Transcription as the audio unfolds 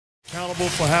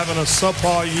Accountable for having a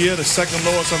subpar year, the second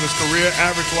lowest of his career,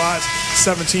 average-wise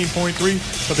 17.3,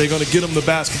 but they're going to get him the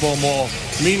basketball more.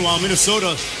 Meanwhile,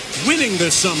 Minnesota winning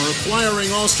this summer,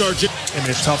 acquiring All-Star and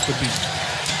they're tough to beat.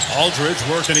 Aldridge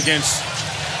working against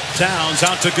Towns,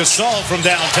 out to Gasol from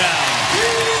downtown.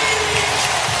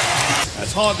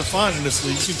 That's hard to find in this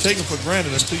league. You can take him for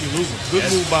granted until you lose him.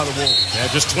 Good move by the Wolves. Yeah,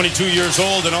 just 22 years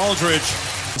old, and Aldridge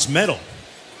is medal.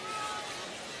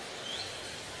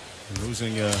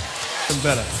 Losing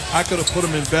better. I could have put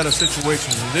him in better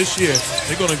situations. And this year,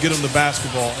 they're going to get him the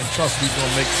basketball, and trust me, he's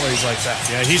going to make plays like that.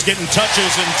 Yeah, he's getting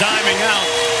touches and diming out.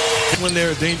 When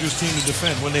they're a dangerous team to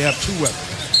defend, when they have two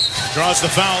weapons. Draws the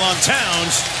foul on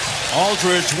Towns.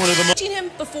 Aldridge, one of the most. Teaching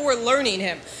him before learning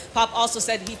him. Pop also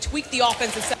said he tweaked the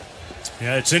offense.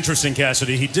 Yeah, it's interesting,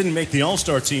 Cassidy. He didn't make the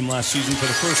All-Star team last season for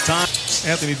the first time.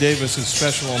 Anthony Davis is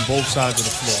special on both sides of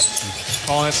the floor.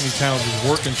 Karl Anthony Towns is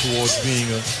working towards being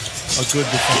a good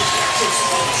defender.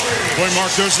 Boy,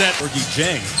 Mark, there's that. Fergie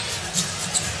Jang.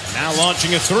 Now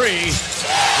launching a three.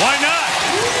 Why not?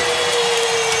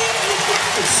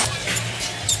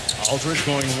 Aldridge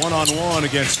going one-on-one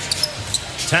against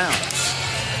Towns.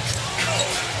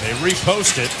 They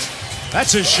repost it.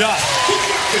 That's his shot.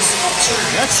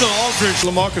 That's the Aldridge.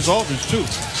 LaMarcus Aldridge, too.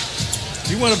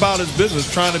 He went about his business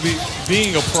trying to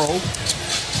being a pro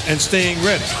and staying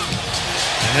ready.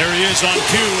 And there he is on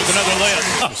cue with another layup.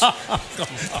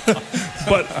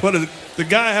 but the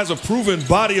guy has a proven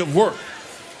body of work.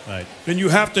 Right. Then you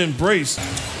have to embrace.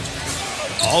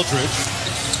 Aldridge,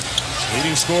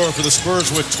 leading scorer for the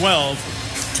Spurs with 12.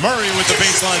 Murray with the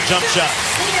baseline jump shot.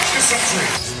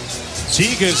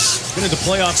 Teague has been in the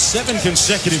playoffs 7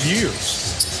 consecutive years.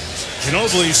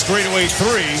 Ginobili straightaway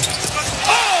three.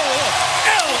 Oh!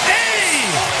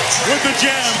 L.A. with the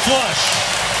jam flush.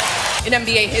 In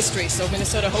NBA history, so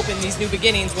Minnesota hoping these new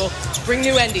beginnings will bring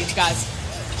new endings, guys.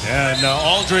 And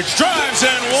Aldridge drives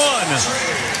and one.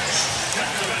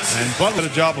 And Butler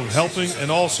did a job of helping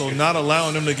and also not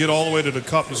allowing them to get all the way to the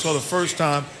cup. You saw the first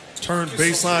time, turned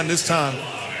baseline this time,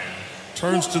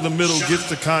 turns to the middle, gets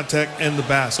the contact and the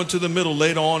basket. Went to the middle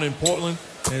later on in Portland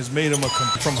and has made him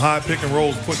from high pick and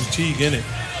rolls, putting Teague in it,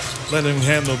 letting him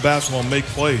handle the basketball and make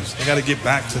plays. They got to get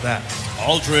back to that.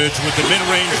 Aldridge with the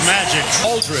mid-range magic.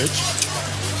 Aldridge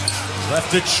left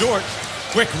it short.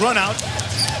 Quick run out.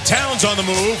 Towns on the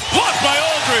move. Blocked by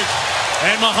Aldridge.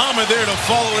 And Muhammad there to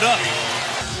follow it up.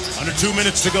 Under 2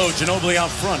 minutes to go. Ginobili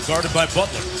out front, guarded by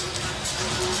Butler.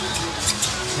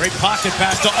 Great pocket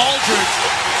pass to Aldridge.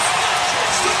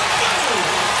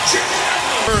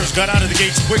 Spurs got out of the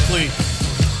gates quickly,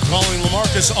 calling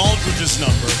LaMarcus Aldridge's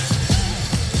number.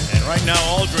 And right now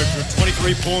Aldridge with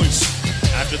 23 points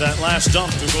after that last dunk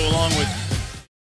to go along with